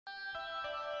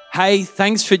Hey,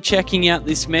 thanks for checking out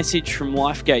this message from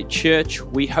Lifegate Church.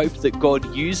 We hope that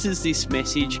God uses this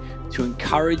message to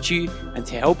encourage you and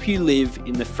to help you live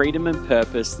in the freedom and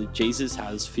purpose that Jesus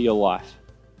has for your life.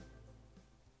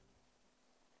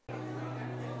 Can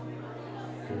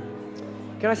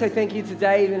I say thank you to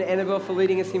Dave and Annabelle for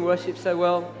leading us in worship so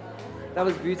well? That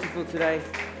was beautiful today.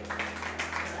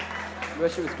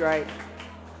 Worship was great.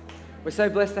 We're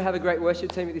so blessed to have a great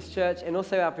worship team at this church, and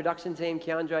also our production team,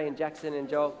 Keandre and Jackson and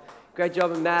Joel. Great job,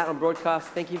 and Matt on broadcast.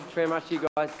 Thank you very much, you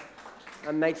guys.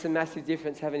 It makes a massive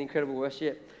difference having incredible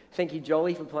worship. Thank you,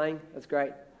 Jolie, for playing. That's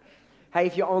great. Hey,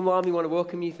 if you're online, we want to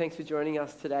welcome you. Thanks for joining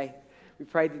us today. We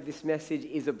pray that this message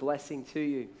is a blessing to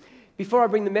you. Before I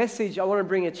bring the message, I want to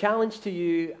bring a challenge to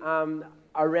you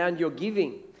around your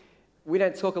giving. We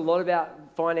don't talk a lot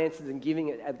about finances and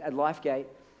giving at Lifegate.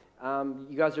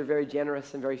 You guys are very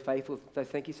generous and very faithful, so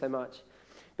thank you so much.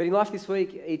 But in Life This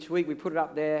Week, each week we put it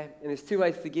up there, and there's two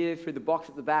ways to give: through the box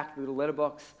at the back, the little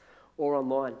letterbox, or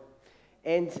online.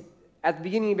 And at the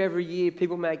beginning of every year,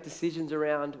 people make decisions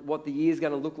around what the year's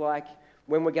going to look like,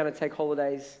 when we're going to take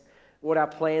holidays, what our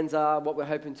plans are, what we're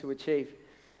hoping to achieve.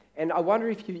 And I wonder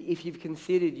if you've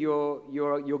considered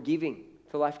your giving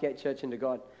for Lifegate Church and to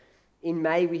God. In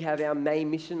May, we have our May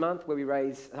Mission Month, where we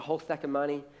raise a whole stack of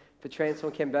money for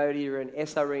Transform Cambodia and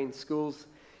SRE in schools.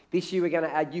 This year we're going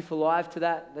to add Youth Alive to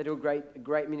that. They do a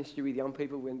great ministry with young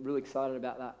people. We're really excited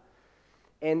about that.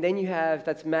 And then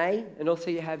that's May, and also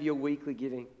you have your weekly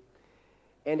giving.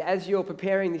 And as you're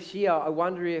preparing this year, I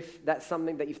wonder if that's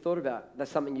something that you've thought about,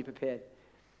 that's something you prepared.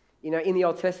 You know, in the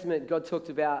Old Testament, God talked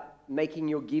about making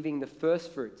your giving the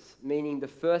first fruits, meaning the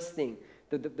first thing,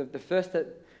 the first that,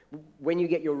 when you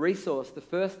get your resource, the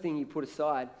first thing you put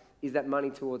aside is that money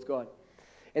towards God.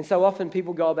 And so often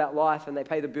people go about life and they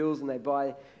pay the bills and they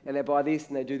buy this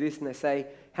and they do this and they say,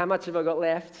 how much have I got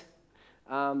left?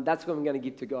 That's what I'm going to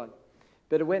give to God.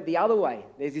 But it went the other way.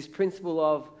 There's this principle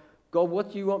of, God,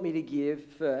 what do you want me to give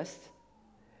first?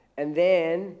 And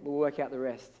then we'll work out the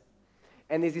rest.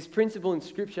 And there's this principle in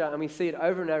Scripture, and we see it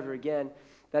over and over again,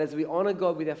 that as we honor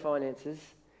God with our finances,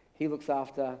 He looks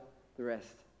after the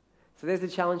rest. So there's the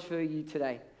challenge for you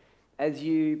today. As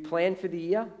you plan for the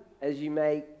year, as you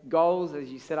make goals, as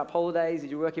you set up holidays, as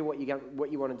you work out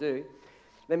what you want to do,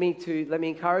 let me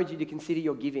encourage you to consider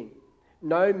your giving.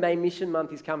 No, May Mission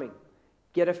Month is coming.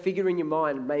 Get a figure in your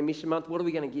mind. May Mission Month, what are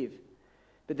we going to give?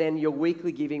 But then your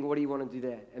weekly giving, what do you want to do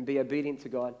there? And be obedient to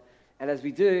God. And as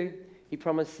we do, He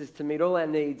promises to meet all our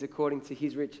needs according to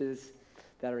His riches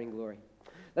that are in glory.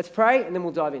 Let's pray, and then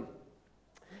we'll dive in.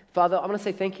 Father, I want to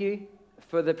say thank you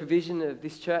for the provision of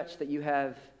this church, that you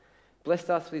have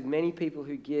blessed us with many people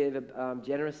who give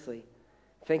generously.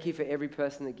 Thank you for every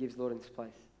person that gives, Lord, in this place.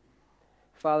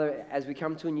 Father, as we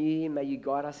come to a new year, may you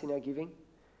guide us in our giving,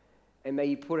 and may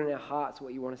you put in our hearts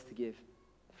what you want us to give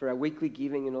for our weekly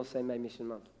giving and also May Mission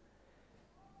Month.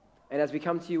 And as we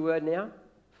come to your word now,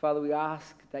 Father, we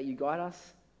ask that you guide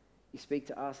us, you speak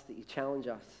to us, that you challenge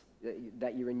us,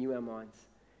 that you renew our minds.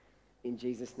 In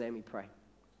Jesus' name we pray.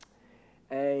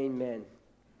 Amen.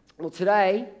 Well,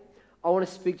 today, I want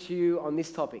to speak to you on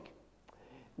this topic.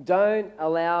 Don't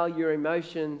allow your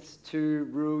emotions to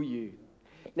rule you.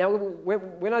 Now,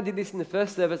 when I did this in the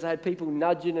first service, I had people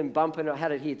nudging and bumping. I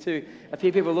had it here too. A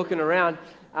few people looking around.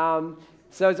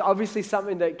 So it's obviously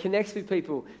something that connects with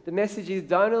people. The message is,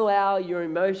 don't allow your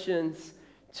emotions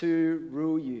to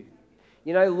rule you.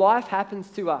 You know, life happens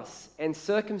to us, and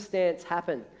circumstance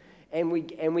happen, and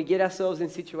we get ourselves in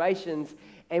situations,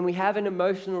 and we have an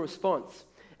emotional response.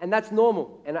 And that's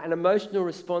normal. And an emotional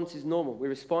response is normal. We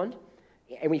respond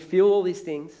and we feel all these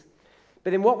things. But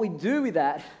then what we do with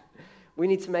that, we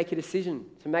need to make a decision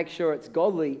to make sure it's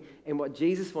godly and what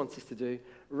Jesus wants us to do,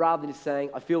 rather than just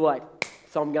saying, I feel like,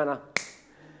 so I'm gonna.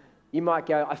 You might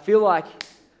go, I feel like,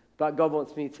 but God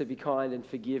wants me to be kind and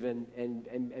forgive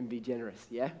and be generous,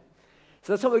 yeah?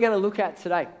 So that's what we're going to look at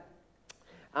today.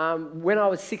 When I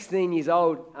was 16 years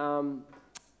old,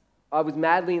 I was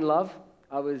madly in love.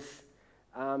 I was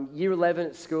year 11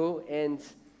 at school, and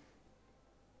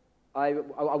I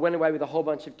went away with a whole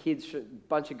bunch of kids, a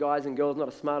bunch of guys and girls, not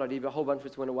a smart idea, but a whole bunch of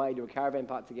us went away to a caravan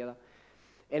park together.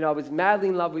 And I was madly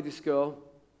in love with this girl,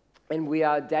 and we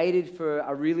dated for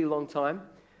a really long time,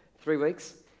 3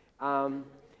 weeks. And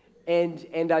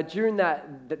during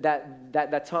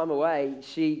that time away,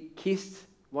 she kissed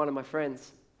one of my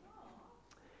friends,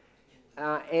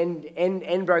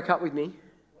 and broke up with me.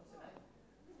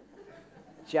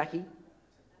 Jackie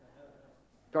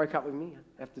broke up with me.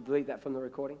 I have to delete that from the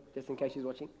recording, just in case she's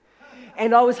watching.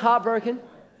 And I was heartbroken,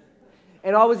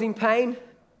 and I was in pain,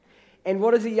 And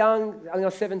what does a young, I think I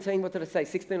was 17, what did I say,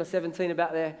 16 or 17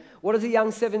 about there? What does a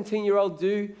young 17-year-old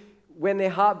do when they're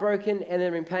heartbroken and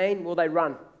they're in pain? Well, they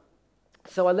run.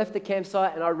 So I left the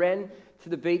campsite and I ran to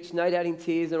the beach, no doubt in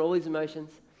tears and all these emotions.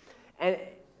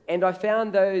 And I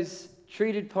found those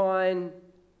treated pine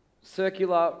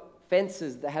circular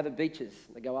fences that have at beaches.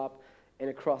 They go up and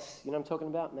across. You know what I'm talking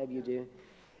about? Maybe you do.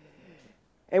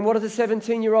 And what does a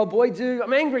 17-year-old boy do?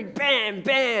 I'm angry. Bam,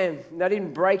 bam. And I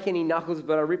didn't break any knuckles,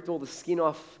 but I ripped all the skin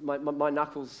off my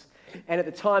knuckles. And at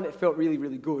the time, it felt really,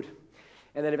 really good.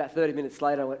 And then about 30 minutes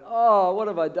later, I went, oh, what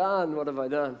have I done? What have I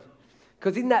done?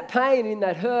 Because in that pain, in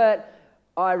that hurt,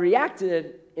 I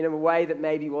reacted in a way that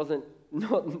maybe wasn't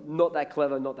not that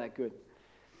clever, not that good.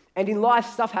 And in life,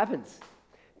 stuff happens.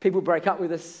 People break up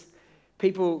with us.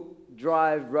 People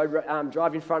drive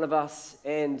in front of us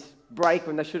and brake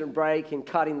when they shouldn't brake and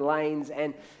cut in lanes,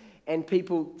 and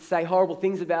people say horrible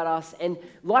things about us. And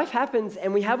life happens,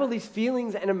 and we have all these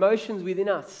feelings and emotions within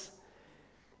us.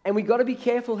 And we've got to be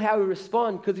careful how we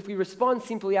respond, because if we respond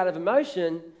simply out of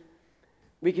emotion,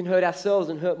 we can hurt ourselves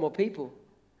and hurt more people,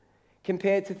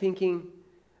 compared to thinking,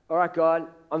 all right, God,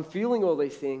 I'm feeling all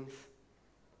these things.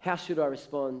 How should I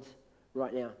respond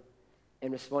right now?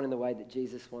 And respond in the way that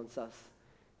Jesus wants us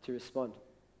to respond.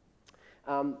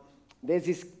 There's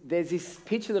this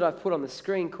picture that I've put on the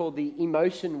screen called the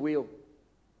emotion wheel.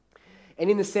 And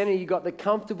in the center, you've got the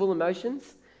comfortable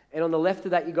emotions. And on the left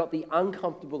of that, you've got the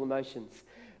uncomfortable emotions.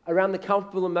 Around the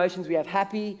comfortable emotions, we have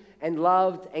happy and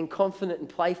loved and confident and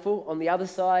playful. On the other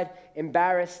side,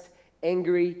 embarrassed,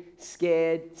 angry,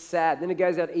 scared, sad. Then it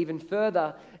goes out even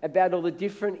further about all the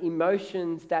different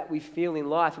emotions that we feel in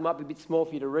life. It might be a bit small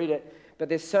for you to read it, but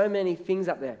there's so many things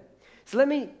up there. So let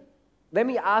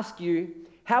me ask you,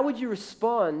 how would you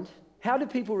respond? How do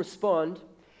people respond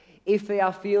if they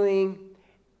are feeling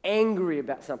angry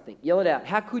about something? Yell it out.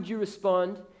 How could you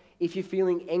respond if you're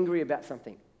feeling angry about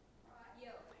something?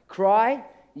 Cry,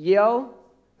 yell,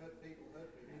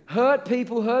 hurt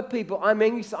people. I'm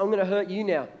angry, so I'm going to hurt you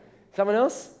now. Someone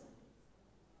else?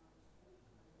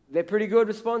 They're pretty good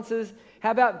responses.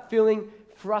 How about feeling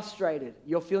frustrated?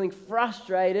 You're feeling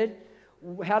frustrated.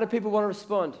 How do people want to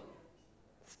respond?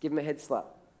 Just give them a head slap.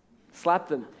 Slap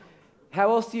them.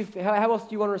 How else do you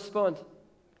want to respond?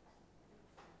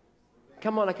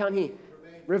 Come on, I can't hear.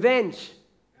 Revenge.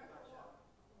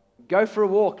 Go for a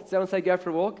walk. Did someone say go for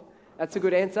a walk? That's a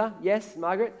good answer. Yes,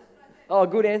 Margaret? Oh,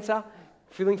 good answer.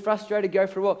 Feeling frustrated, go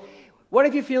for a walk. What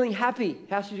if you're feeling happy?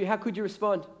 How could you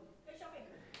respond?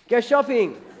 Go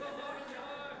shopping.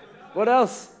 What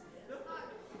else?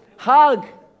 Hug.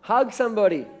 Hug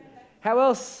somebody. How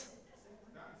else?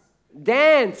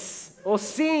 Dance or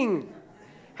sing.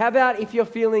 How about if you're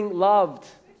feeling loved?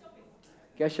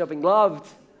 Go shopping. Loved.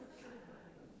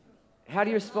 How do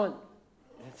you respond?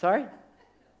 Sorry?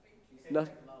 No.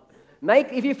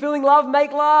 If you're feeling love,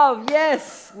 make love.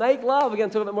 Yes, make love. We're going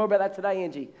to talk a bit more about that today,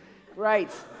 Angie. Great.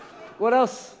 What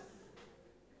else?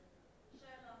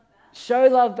 Show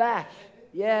love back.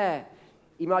 Yeah.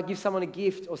 You might give someone a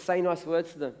gift or say nice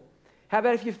words to them. How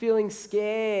about if you're feeling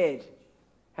scared?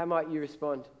 How might you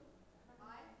respond?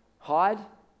 Hide.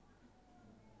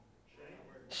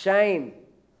 Shame.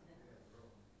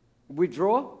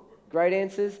 Withdraw. Great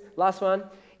answers. Last one.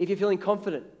 If you're feeling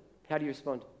confident, how do you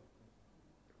respond?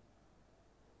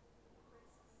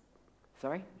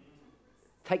 Sorry?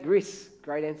 Take risks.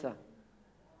 Great answer.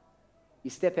 You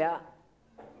step out.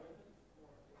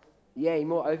 Yeah, you're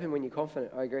more open when you're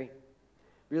confident. I agree.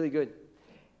 Really good.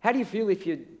 How do you feel if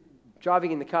you're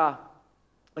driving in the car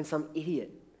and some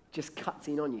idiot just cuts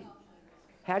in on you?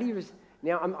 How do you...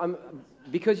 Now, I'm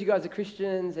because you guys are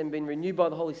Christians and been renewed by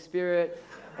the Holy Spirit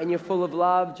and you're full of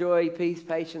love, joy, peace,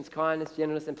 patience, kindness,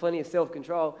 gentleness, and plenty of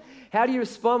self-control, how do you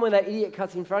respond when that idiot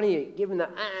cuts in front of you? Give him the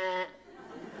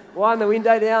wind the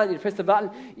window down, you press the button,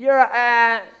 you're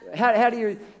how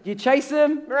do you chase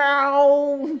them?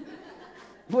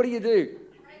 What do you do?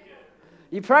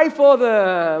 You pray for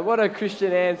them. What a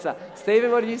Christian answer.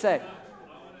 Stephen, what did you say? I want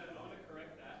to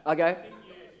correct that. Okay. I think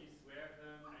you swear at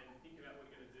them and think about what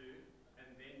you're going to do, and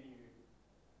then you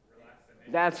relax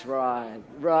them. That's right.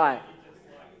 Right. You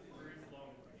just cruise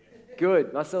along.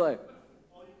 Good. Marcelo. Or you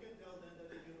can tell them that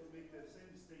they cannot make the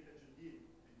same mistake that you did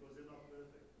because they're not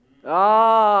perfect.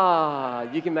 Ah,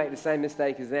 you can make the same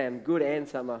mistake as them. Good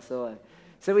answer, Marcelo.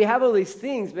 So we have all these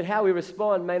things, but how we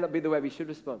respond may not be the way we should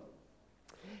respond.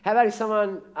 How about if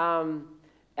someone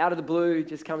out of the blue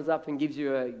just comes up and gives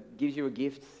you a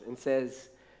gift and says,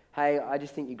 "Hey, I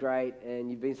just think you're great, and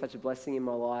you've been such a blessing in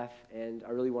my life, and I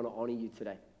really want to honor you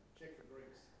today." Check for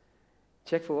Greeks.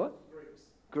 Check for what? Greeks.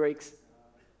 Greeks.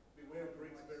 Beware of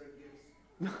Greeks bearing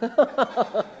gifts.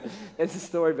 There's a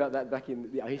story about that back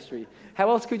in the history. How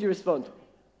else could you respond?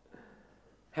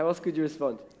 How else could you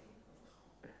respond?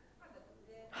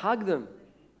 Hug them.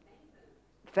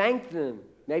 Thank them.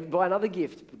 Maybe buy another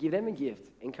gift. Give them a gift.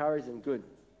 Encourage them. Good.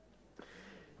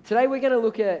 Today we're going to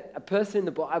look at a person in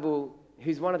the Bible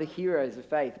who's one of the heroes of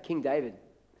faith, King David.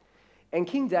 And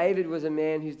King David was a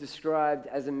man who's described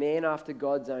as a man after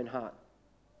God's own heart.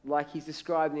 Like he's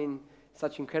described in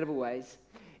such incredible ways.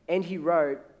 And he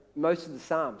wrote most of the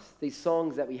Psalms, these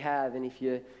songs that we have. And if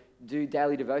you do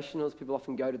daily devotionals, people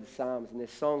often go to the Psalms, and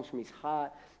there's songs from his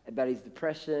heart about his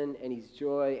depression and his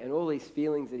joy and all these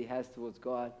feelings that he has towards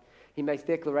God. He makes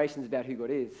declarations about who God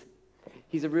is.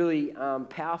 He's a really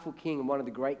powerful king and one of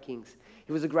the great kings.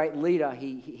 He was a great leader.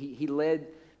 He led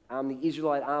the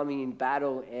Israelite army in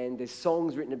battle, and there's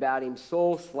songs written about him.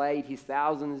 Saul slayed his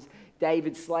thousands.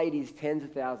 David slayed his tens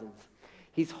of thousands.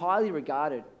 He's highly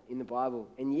regarded in the Bible,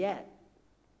 and yet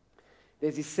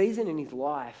there's this season in his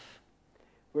life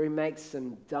where he makes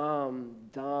some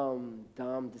dumb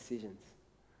decisions.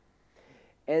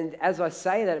 And as I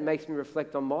say that, it makes me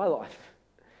reflect on my life.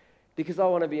 Because I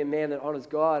want to be a man that honors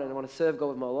God and I want to serve God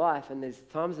with my life. And there's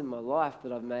times in my life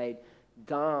that I've made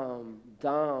dumb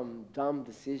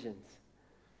decisions.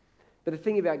 But the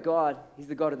thing about God, He's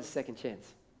the God of the second chance.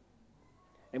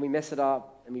 And we mess it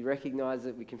up and we recognize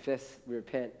it, we confess, we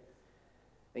repent.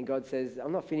 And God says,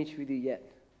 I'm not finished with you yet.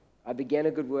 I began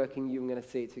a good work in you, I'm going to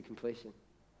see it to completion.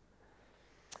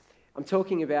 I'm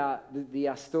talking about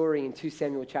the story in 2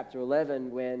 Samuel chapter 11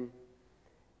 when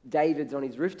David's on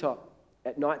his rooftop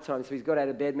at night time. So he's got out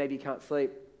of bed, maybe he can't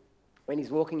sleep. When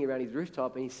he's walking around his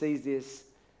rooftop and he sees this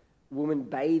woman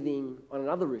bathing on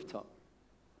another rooftop.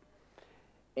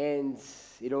 And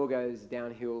it all goes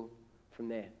downhill from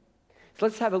there. So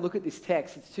let's have a look at this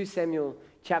text. It's 2 Samuel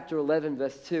chapter 11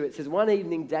 verse 2. It says, one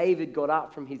evening David got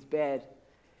up from his bed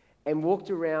and walked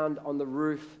around on the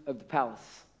roof of the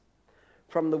palace.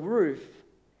 From the roof,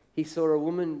 he saw a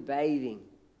woman bathing,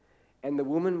 and the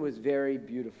woman was very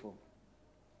beautiful.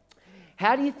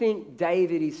 How do you think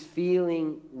David is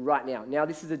feeling right now? Now,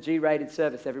 this is a G-rated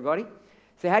service, everybody.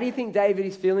 So how do you think David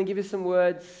is feeling? Give us some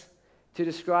words to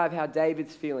describe how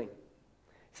David's feeling.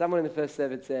 Someone in the first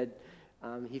service said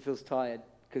he feels tired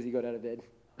because he got out of bed.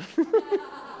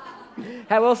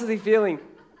 How else is he feeling?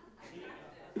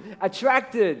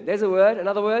 Attracted. There's a word.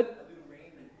 Another word?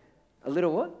 A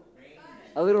little what?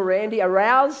 A little randy.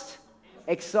 Aroused.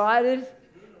 Excited.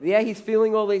 Yeah, he's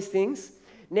feeling all these things.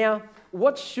 Now,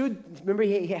 remember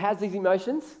he has these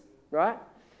emotions, right?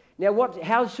 Now,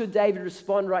 how should David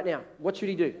respond right now? What should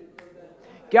he do?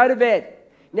 Go to bed.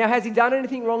 Now, has he done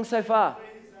anything wrong so far?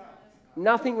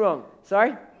 Nothing wrong.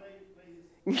 Sorry?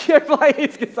 Go play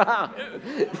his guitar.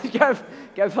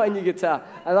 Go play your guitar.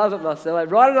 I love it, Marcelo.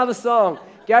 Write another song.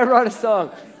 Go write a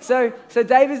song. So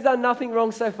David's done nothing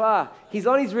wrong so far. He's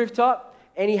on his rooftop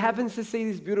and he happens to see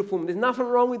this beautiful woman. There's nothing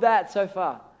wrong with that so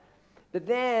far. But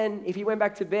then, if he went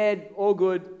back to bed, all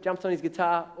good, jumps on his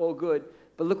guitar, all good.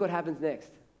 But look what happens next.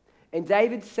 And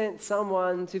David sent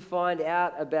someone to find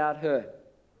out about her.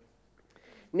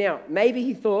 Now, maybe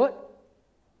he thought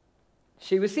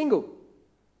she was single.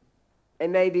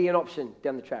 And maybe an option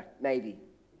down the track, maybe.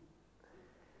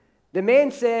 The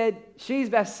man said, she's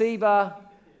Bathsheba,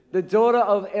 the daughter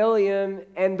of Eliam,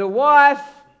 and the wife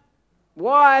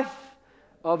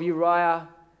of Uriah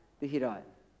the Hittite.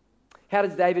 How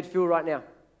does David feel right now?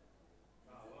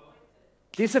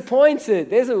 Disappointed.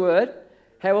 There's a word.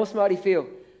 How else might he feel?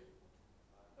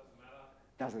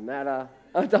 Doesn't matter.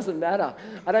 Oh, it doesn't matter.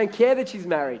 I don't care that she's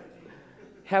married.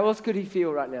 How else could he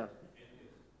feel right now?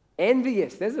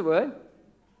 Envious. There's a word.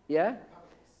 Yeah?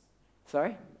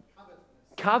 Sorry?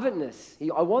 Covetousness.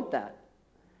 I want that.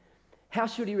 How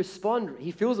should he respond?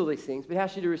 He feels all these things, but how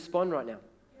should he respond right now?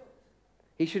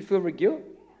 He should feel guilt?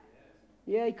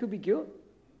 Yeah, he could be guilt.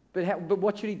 But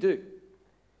what should he do?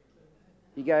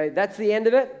 You go, that's the end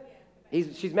of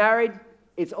it. She's married.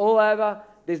 It's all over.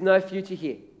 There's no future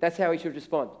here. That's how he should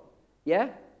respond. Yeah?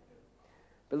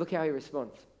 But look how he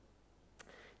responds.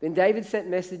 Then David sent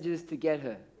messengers to get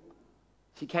her.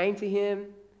 She came to him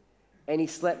and he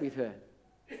slept with her.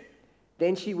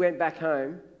 Then she went back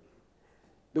home.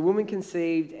 The woman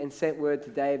conceived and sent word to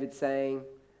David saying,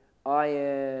 I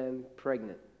am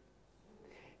pregnant.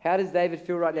 How does David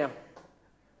feel right now?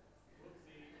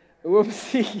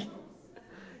 Whoopsie.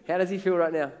 How does he feel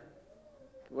right now?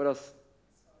 What else?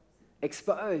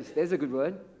 Exposed. There's a good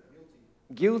word.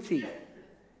 Guilty.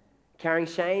 Carrying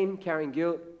shame, carrying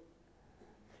guilt.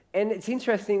 And it's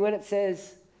interesting when it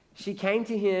says she came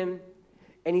to him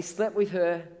and he slept with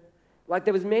her. Like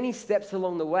there was many steps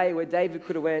along the way where David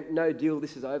could have went, no deal,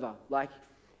 this is over. Like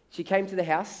She came to the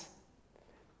house.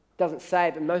 Doesn't say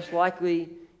it, but most likely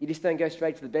you just don't go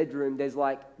straight to the bedroom. There's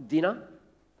like dinner.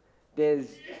 There's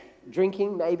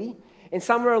drinking, maybe. And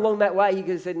somewhere along that way, he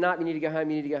could have said, no, you need to go home,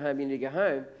 you need to go home, you need to go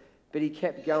home. But he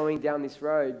kept going down this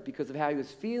road because of how he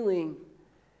was feeling.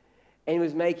 And he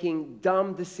was making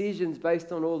dumb decisions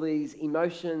based on all these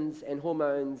emotions and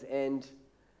hormones and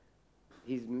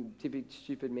his typical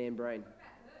stupid man brain.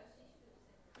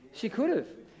 She could have.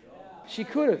 She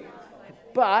could have.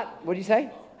 But, what do you say?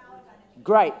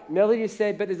 Great. Melody just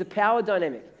said, but there's a power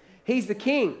dynamic. He's the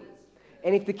king.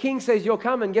 And if the king says, you're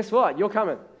coming, guess what? You're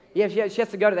coming. Yeah, she has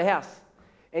to go to the house.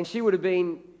 And she would have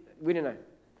been, we don't know,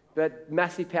 but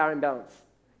massive power imbalance.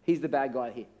 He's the bad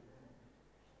guy here.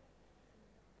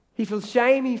 He feels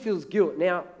shame, he feels guilt.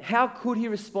 Now, how could he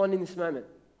respond in this moment?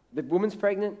 The woman's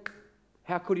pregnant.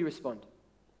 How could he respond?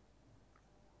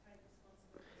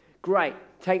 Great.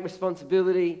 Take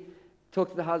responsibility. Talk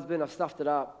to the husband. I've stuffed it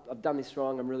up. I've done this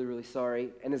wrong. I'm really, really sorry.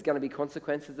 And there's going to be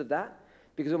consequences of that.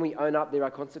 Because when we own up, there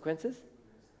are consequences.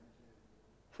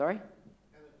 Sorry?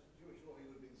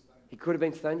 He could have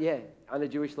been stoned, yeah. Under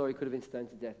Jewish law, he could have been stoned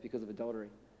to death because of adultery.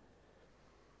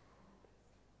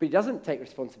 But he doesn't take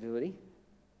responsibility.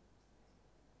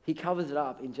 He covers it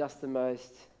up in just the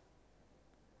most...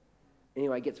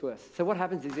 Anyway, it gets worse. So what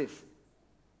happens is this.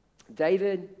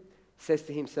 David says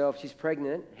to himself, she's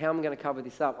pregnant. How am I going to cover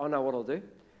this up? I know what I'll do.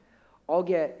 I'll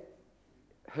get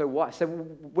her wife. So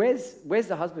where's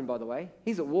the husband, by the way?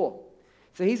 He's at war.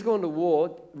 So he's gone to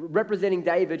war, representing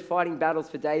David, fighting battles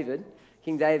for David.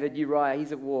 King David, Uriah,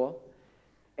 he's at war.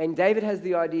 And David has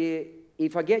the idea,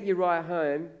 if I get Uriah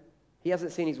home, he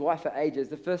hasn't seen his wife for ages.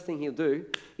 The first thing he'll do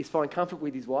is find comfort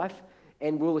with his wife,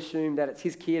 and we'll assume that it's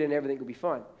his kid and everything will be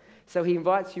fine. So he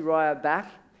invites Uriah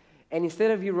back, and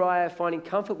instead of Uriah finding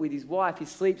comfort with his wife, he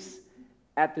sleeps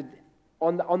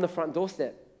on the front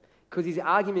doorstep. Because his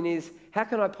argument is, how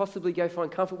can I possibly go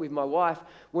find comfort with my wife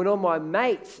when all my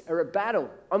mates are at battle?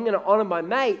 I'm going to honor my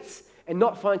mates and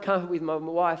not find comfort with my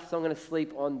wife, so I'm going to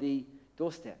sleep on the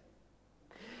doorstep.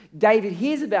 David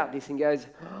hears about this and goes,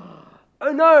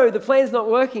 oh no, the plan's not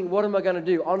working. What am I going to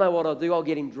do? I know what I'll do. I'll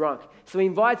get him drunk. So he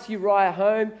invites Uriah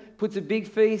home, puts a big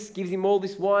feast, gives him all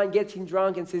this wine, gets him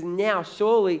drunk, and says, now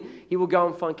surely he will go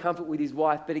and find comfort with his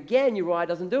wife. But again, Uriah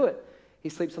doesn't do it. He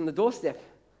sleeps on the doorstep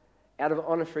out of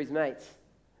honor for his mates.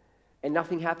 And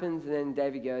nothing happens, and then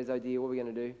David goes, oh dear, what are we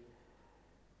going to do?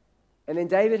 And then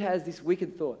David has this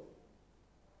wicked thought.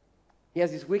 He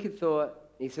has this wicked thought,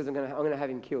 and he says, I'm going to have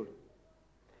him killed.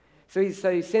 So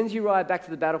he sends Uriah back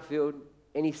to the battlefield,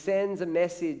 and he sends a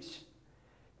message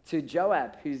to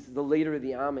Joab, who's the leader of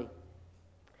the army.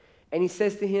 And he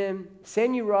says to him,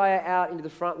 send Uriah out into the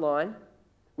front line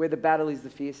where the battle is the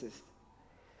fiercest.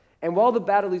 And while the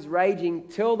battle is raging,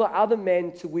 tell the other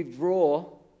men to withdraw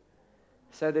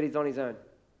so that he's on his own.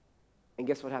 And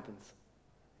guess what happens?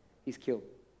 He's killed.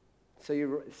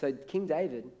 So King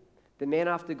David, the man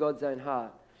after God's own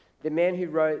heart, the man who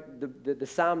wrote the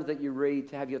Psalms that you read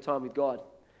to have your time with God,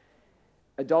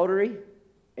 adultery,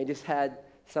 and just had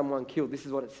someone killed. This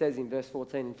is what it says in verse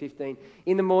 14 and 15.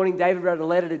 In the morning, David wrote a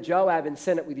letter to Joab and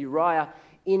sent it with Uriah.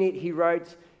 In it, he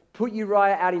wrote, put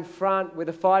Uriah out in front where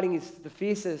the fighting is the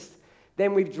fiercest.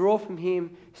 Then withdraw from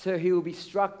him so he will be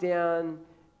struck down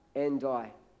and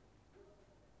die.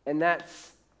 And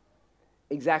that's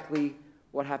exactly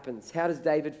what happens. How does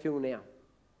David feel now?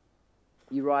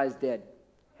 Uriah's dead.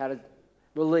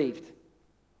 Relieved.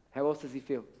 How else does he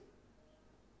feel?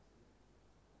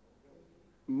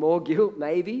 More guilt,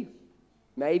 maybe.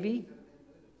 Maybe.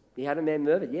 He had a man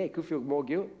murdered. Yeah, he could feel more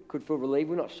guilt. Could feel relieved.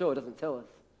 We're not sure. It doesn't tell us.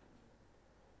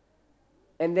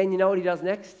 And then you know what he does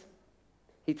next?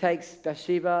 He takes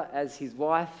Bathsheba as his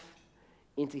wife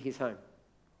into his home.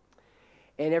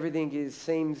 And everything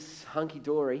seems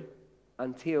hunky-dory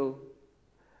until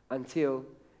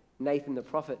Nathan the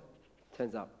prophet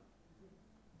turns up.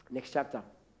 Next chapter.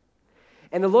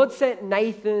 And the Lord sent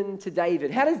Nathan to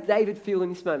David. How does David feel in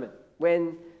this moment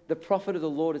when the prophet of the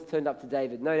Lord has turned up to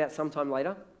David? No doubt sometime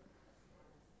later.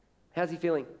 How's he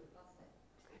feeling?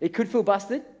 It could feel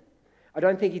busted. I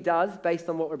don't think he does, based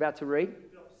on what we're about to read.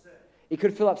 He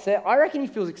could feel upset. I reckon he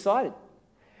feels excited.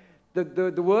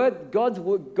 The word,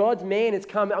 God's man has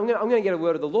come. I'm going to get a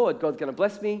word of the Lord. God's going to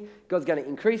bless me. God's going to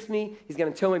increase me. He's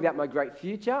going to tell me about my great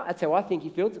future. That's how I think he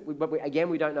feels. But again,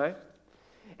 we don't know.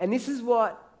 And this is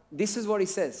what he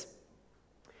says.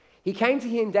 He came to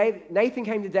him, Nathan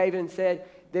came to David and said,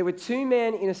 there were two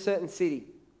men in a certain city,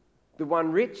 the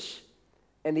one rich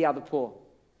and the other poor.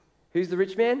 Who's the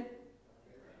rich man?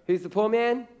 Who's the poor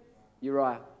man?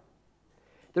 Uriah.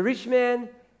 The rich man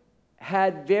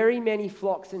had very many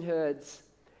flocks and herds,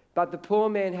 But the poor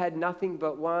man had nothing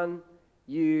but one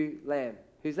ewe lamb.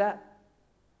 Who's that?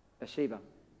 Bathsheba,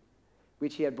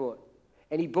 which he had bought.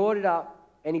 And he brought it up,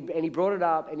 and he brought it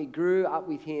up, and it grew up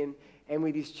with him and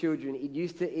with his children. It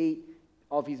used to eat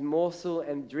of his morsel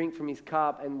and drink from his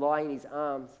cup and lie in his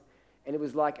arms, and it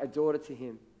was like a daughter to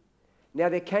him. Now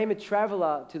there came a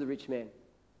traveler to the rich man,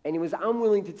 and he was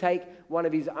unwilling to take one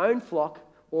of his own flock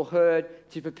or herd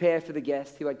to prepare for the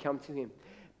guest who had come to him.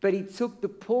 But he took the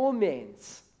poor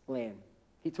man's lamb.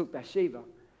 He took Bathsheba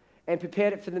and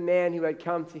prepared it for the man who had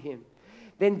come to him.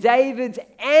 Then David's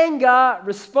anger,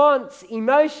 response,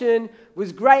 emotion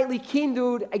was greatly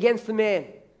kindled against the man.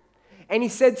 And he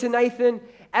said to Nathan,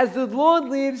 "As the Lord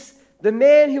lives, the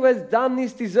man who has done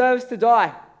this deserves to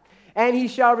die. And he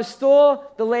shall restore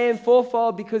the lamb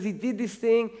fourfold because he did this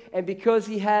thing and because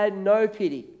he had no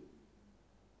pity."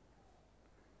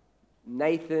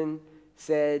 Nathan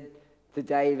said to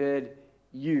David,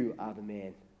 "You are the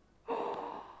man."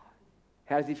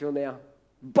 How does he feel now?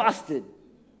 Busted.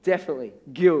 Definitely.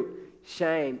 Guilt,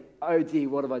 shame. Oh dear,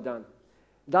 what have I done?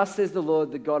 Thus says the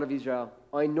Lord, the God of Israel,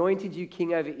 I anointed you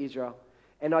king over Israel,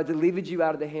 and I delivered you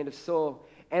out of the hand of Saul.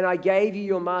 And I gave you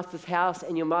your master's house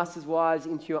and your master's wives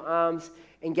into your arms,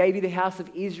 and gave you the house of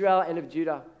Israel and of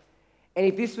Judah. And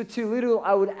if this were too little,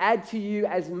 I would add to you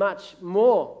as much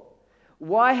more.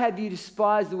 Why have you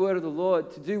despised the word of the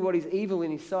Lord to do what is evil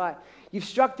in his sight? You've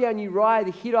struck down Uriah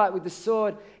the Hittite with the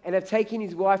sword, and have taken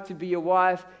his wife to be your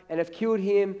wife, and have killed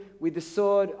him with the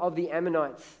sword of the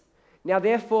Ammonites. Now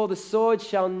therefore the sword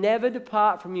shall never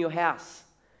depart from your house.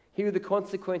 Here are the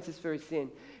consequences for his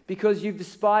sin. Because you've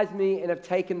despised me and have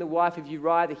taken the wife of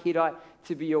Uriah the Hittite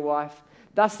to be your wife.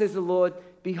 Thus says the Lord,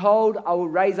 behold, I will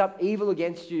raise up evil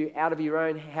against you out of your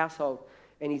own household.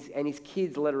 And his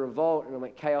kids led a revolt, and I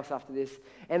went chaos after this.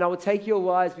 And I will take your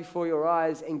wives before your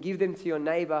eyes and give them to your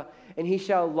neighbor, and he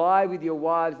shall lie with your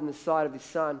wives in the sight of his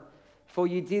son. For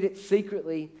you did it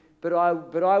secretly, but I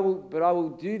will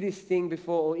do this thing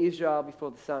before all Israel, before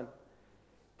the sun.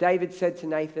 David said to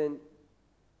Nathan,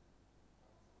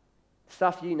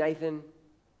 stuff you, Nathan.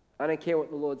 I don't care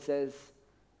what the Lord says.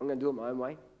 I'm going to do it my own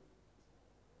way.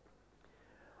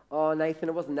 Oh, Nathan,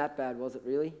 it wasn't that bad, was it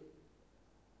really?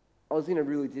 I was in a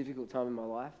really difficult time in my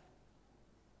life.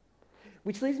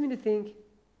 Which leads me to think,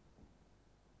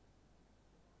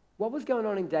 what was going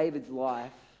on in David's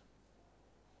life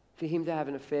for him to have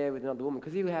an affair with another woman?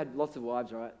 Because he had lots of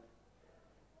wives, right?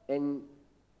 And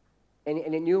he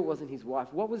knew it wasn't his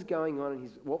wife. What was going on in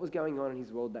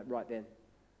his world that right then?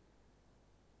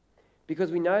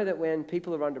 Because we know that when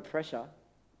people are under pressure,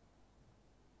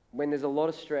 when there's a lot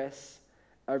of stress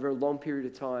over a long period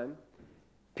of time,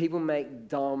 people make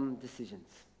dumb decisions.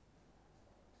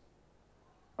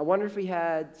 I wonder if he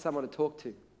had someone to talk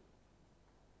to.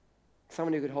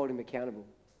 Someone who could hold him accountable.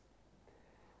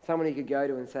 Someone he could go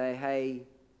to and say, hey,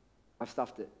 I've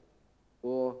stuffed it.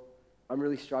 Or I'm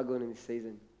really struggling in this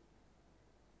season.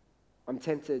 I'm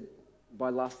tempted by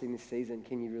lust in this season.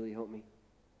 Can you really help me?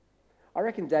 I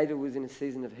reckon David was in a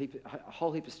season of a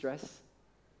whole heap of stress.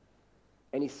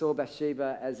 And he saw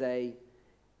Bathsheba as a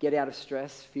get out of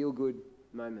stress, feel good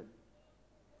moment.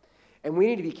 And we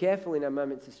need to be careful in our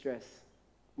moments of stress.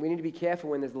 We need to be careful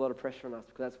when there's a lot of pressure on us,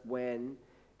 because that's when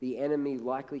the enemy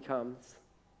likely comes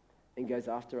and goes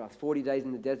after us. 40 days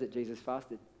in the desert, Jesus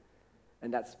fasted.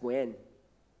 And that's when,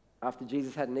 after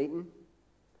Jesus hadn't eaten,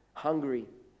 hungry,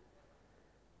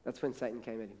 that's when Satan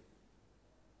came at him.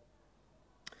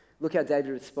 Look how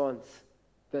David responds.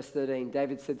 Verse 13,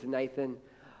 David said to Nathan,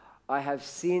 I have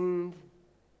sinned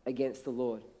against the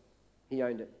Lord. He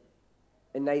owned it.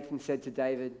 And Nathan said to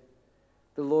David,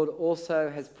 the Lord also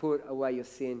has put away your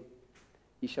sin.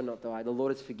 You shall not die. The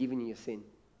Lord has forgiven you your sin.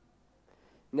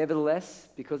 Nevertheless,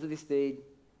 because of this deed,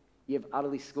 you have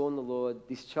utterly scorned the Lord.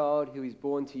 This child who is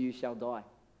born to you shall die.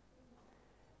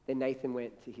 Then Nathan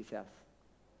went to his house.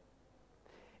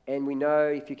 And we know,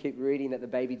 if you keep reading, that the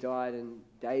baby died, and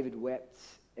David wept,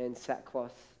 and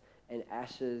sackcloth and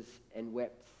ashes, and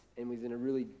wept, and was in a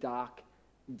really dark,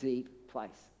 deep place.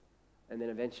 And then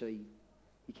eventually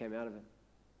he came out of it.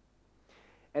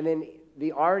 And then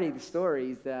the irony of the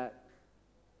story is that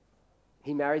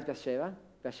he marries Bathsheba,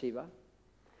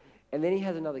 and then he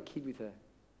has another kid with her.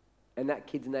 And that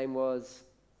kid's name was,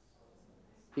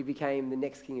 he became the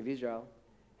next king of Israel,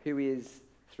 who is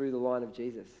through the line of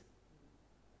Jesus.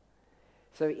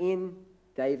 So in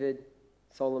David,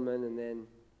 Solomon, and then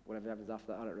whatever happens after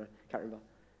that, I don't know, can't remember.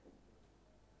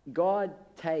 God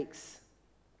takes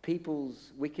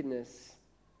people's wickedness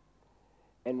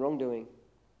and wrongdoing,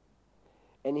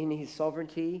 and in his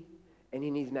sovereignty and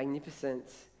in his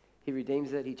magnificence, he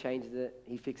redeems it, he changes it,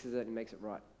 he fixes it, and makes it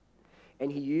right.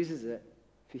 And he uses it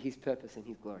for his purpose and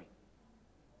his glory.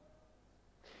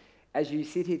 As you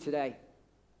sit here today,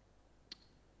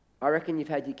 I reckon you've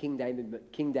had your King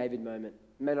David moment.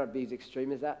 It may not be as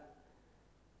extreme as that,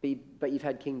 but you've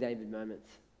had King David moments.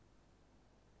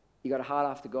 You got a heart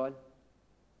after God.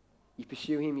 You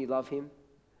pursue him, you love him,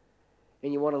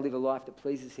 and you want to live a life that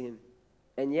pleases him.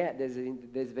 And yet,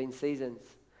 there's been seasons.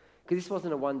 Because this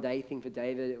wasn't a one-day thing for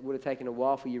David. It would have taken a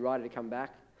while for Uriah to come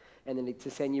back, and then to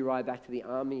send Uriah back to the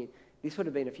army. This would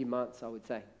have been a few months, I would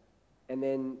say. And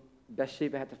then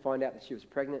Bathsheba had to find out that she was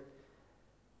pregnant.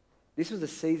 This was a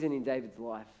season in David's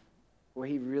life where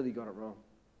he really got it wrong.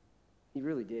 He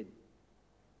really did.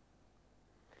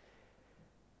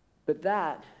 But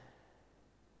that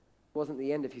wasn't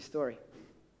the end of his story,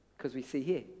 because we see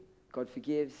here, God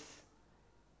forgives,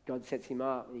 God sets him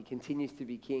up, and he continues to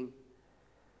be king.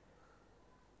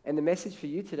 And the message for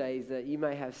you today is that you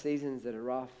may have seasons that are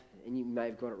rough, and you may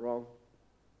have got it wrong.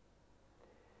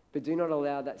 But do not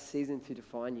allow that season to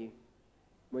define you.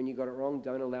 When you got it wrong,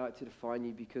 don't allow it to define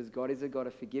you, because God is a God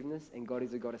of forgiveness, and God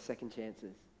is a God of second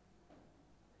chances.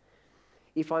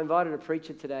 If I invited a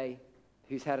preacher today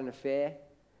who's had an affair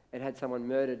and had someone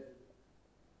murdered,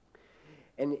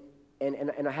 and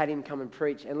I had him come and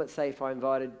preach, and let's say if I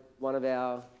invited one of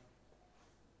our...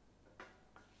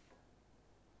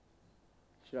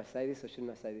 Should I say this or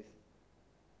shouldn't I say this?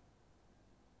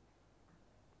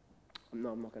 No,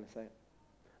 I'm not going to say it.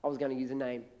 I was going to use a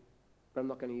name, but I'm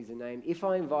not going to use a name. If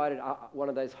I invited one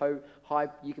of those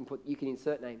you can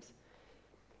insert names.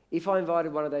 If I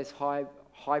invited one of those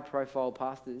high-profile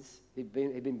pastors who'd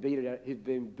been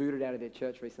booted out of their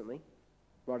church recently,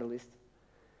 write a list,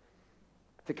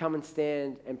 to come and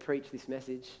stand and preach this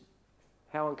message,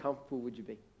 how uncomfortable would you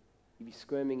be? You'd be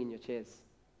squirming in your chairs.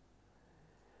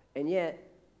 And yet,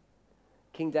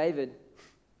 King David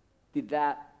did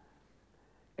that,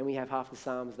 and we have half the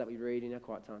Psalms that we read in our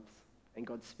quiet times, and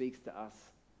God speaks to us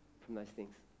from those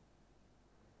things.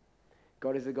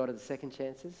 God is the God of the second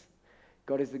chances.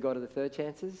 God is the God of the third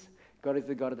chances. God is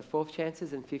the God of the fourth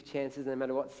chances and fifth chances, no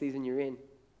matter what season you're in.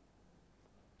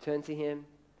 Turn to him,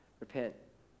 repent,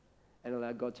 and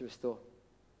allow God to restore.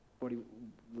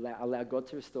 Allow God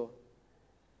to restore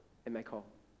and make whole.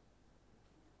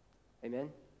 Amen?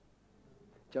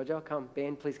 Jojo, come.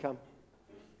 Ben, please come.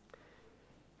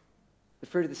 The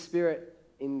fruit of the Spirit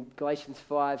in Galatians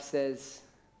 5 says,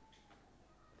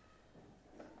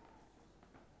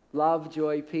 love,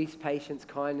 joy, peace, patience,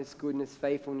 kindness, goodness,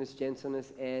 faithfulness,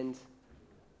 gentleness, and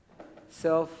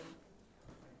self-control.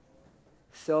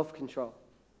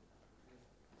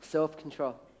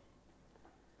 Self-control.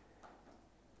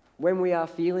 When we are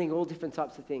feeling all different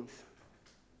types of things,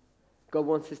 God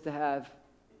wants us to have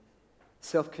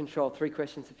self-control. 3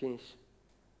 questions to finish.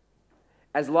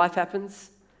 As life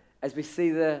happens, as we see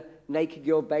the naked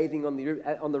girl bathing on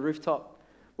the rooftop,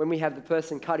 when we have the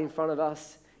person cut in front of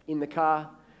us in the car,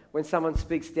 when someone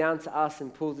speaks down to us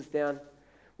and pulls us down,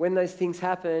 when those things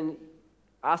happen,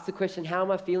 ask the question, how am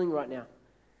I feeling right now?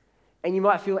 And you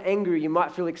might feel angry, you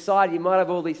might feel excited, you might have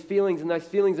all these feelings, and those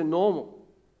feelings are normal.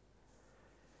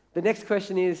 The next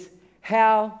question is,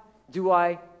 how do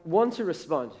I want to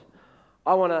respond?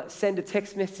 I want to send a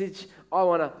text message. I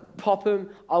want to pop him.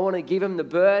 I want to give him the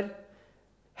bird.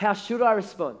 How should I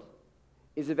respond?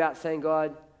 Is about saying,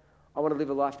 God, I want to live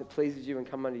a life that pleases you and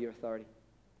come under your authority.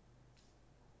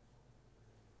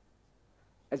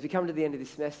 As we come to the end of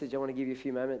this message, I want to give you a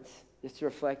few moments just to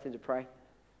reflect and to pray.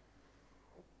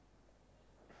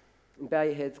 And bow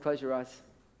your heads, close your eyes.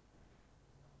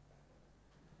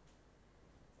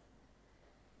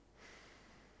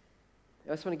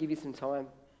 I just want to give you some time.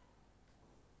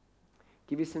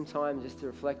 Give you some time just to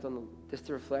reflect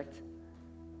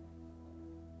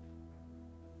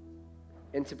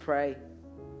and to pray.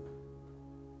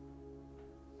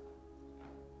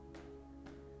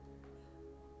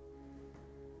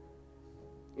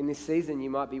 In this season, you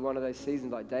might be one of those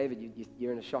seasons like David,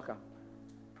 you're in a shocker.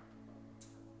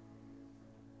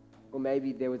 Or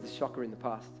maybe there was a shocker in the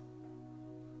past.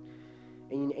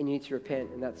 And you need to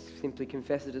repent, and that's simply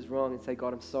confess it as wrong and say,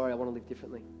 God, I'm sorry, I want to live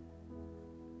differently.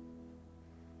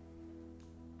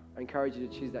 I encourage you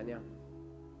to choose that now.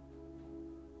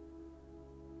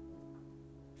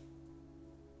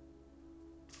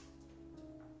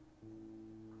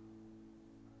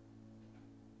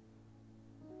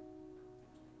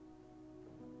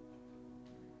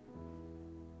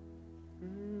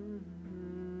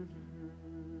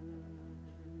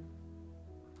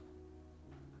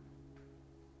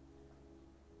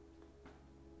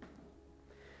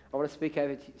 I want to speak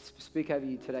over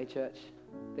you today, church,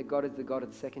 that God is the God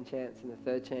of the second chance and the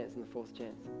third chance and the fourth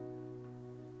chance.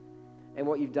 and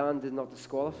what you've done does not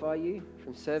disqualify you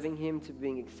from serving him to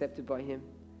being accepted by him.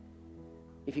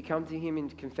 If you come to him in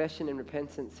confession and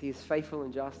repentance, he is faithful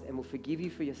and just and will forgive you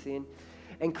for your sin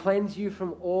and cleanse you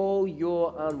from all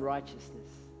your unrighteousness.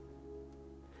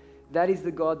 That is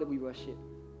the God that we worship.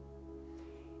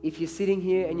 If you're sitting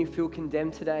here and you feel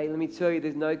condemned today, let me tell you,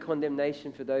 there's no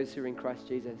condemnation for those who are in Christ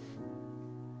Jesus.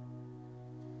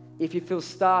 If you feel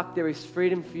stuck, there is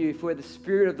freedom for you, for where the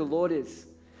Spirit of the Lord is.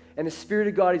 And the Spirit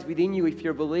of God is within you if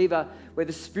you're a believer. Where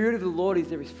the Spirit of the Lord is,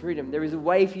 there is freedom. There is a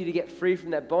way for you to get free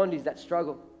from that bondage, that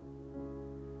struggle.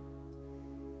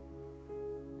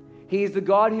 He is the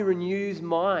God who renews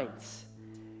minds.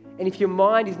 And if your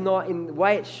mind is not in the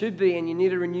way it should be and you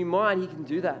need a renewed mind, he can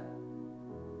do that.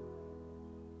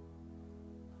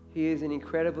 He is an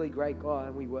incredibly great God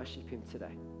and we worship him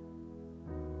today.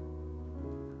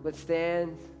 Let's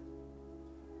stand.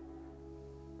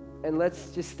 And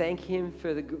let's just thank him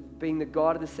for being the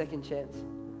God of the second chance.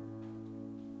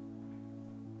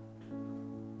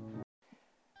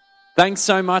 Thanks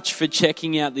so much for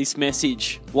checking out this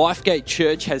message. Lifegate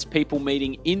Church has people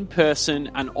meeting in person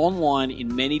and online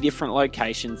in many different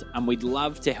locations, and we'd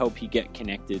love to help you get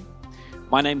connected.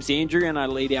 My name's Andrew, and I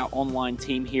lead our online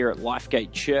team here at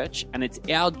Lifegate Church, and it's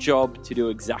our job to do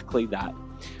exactly that.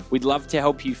 We'd love to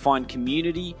help you find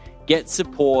community, get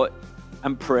support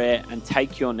and prayer, and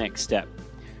take your next step.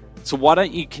 So why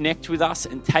don't you connect with us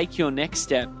and take your next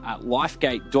step at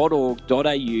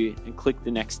lifegate.org.au and click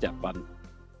the next step button.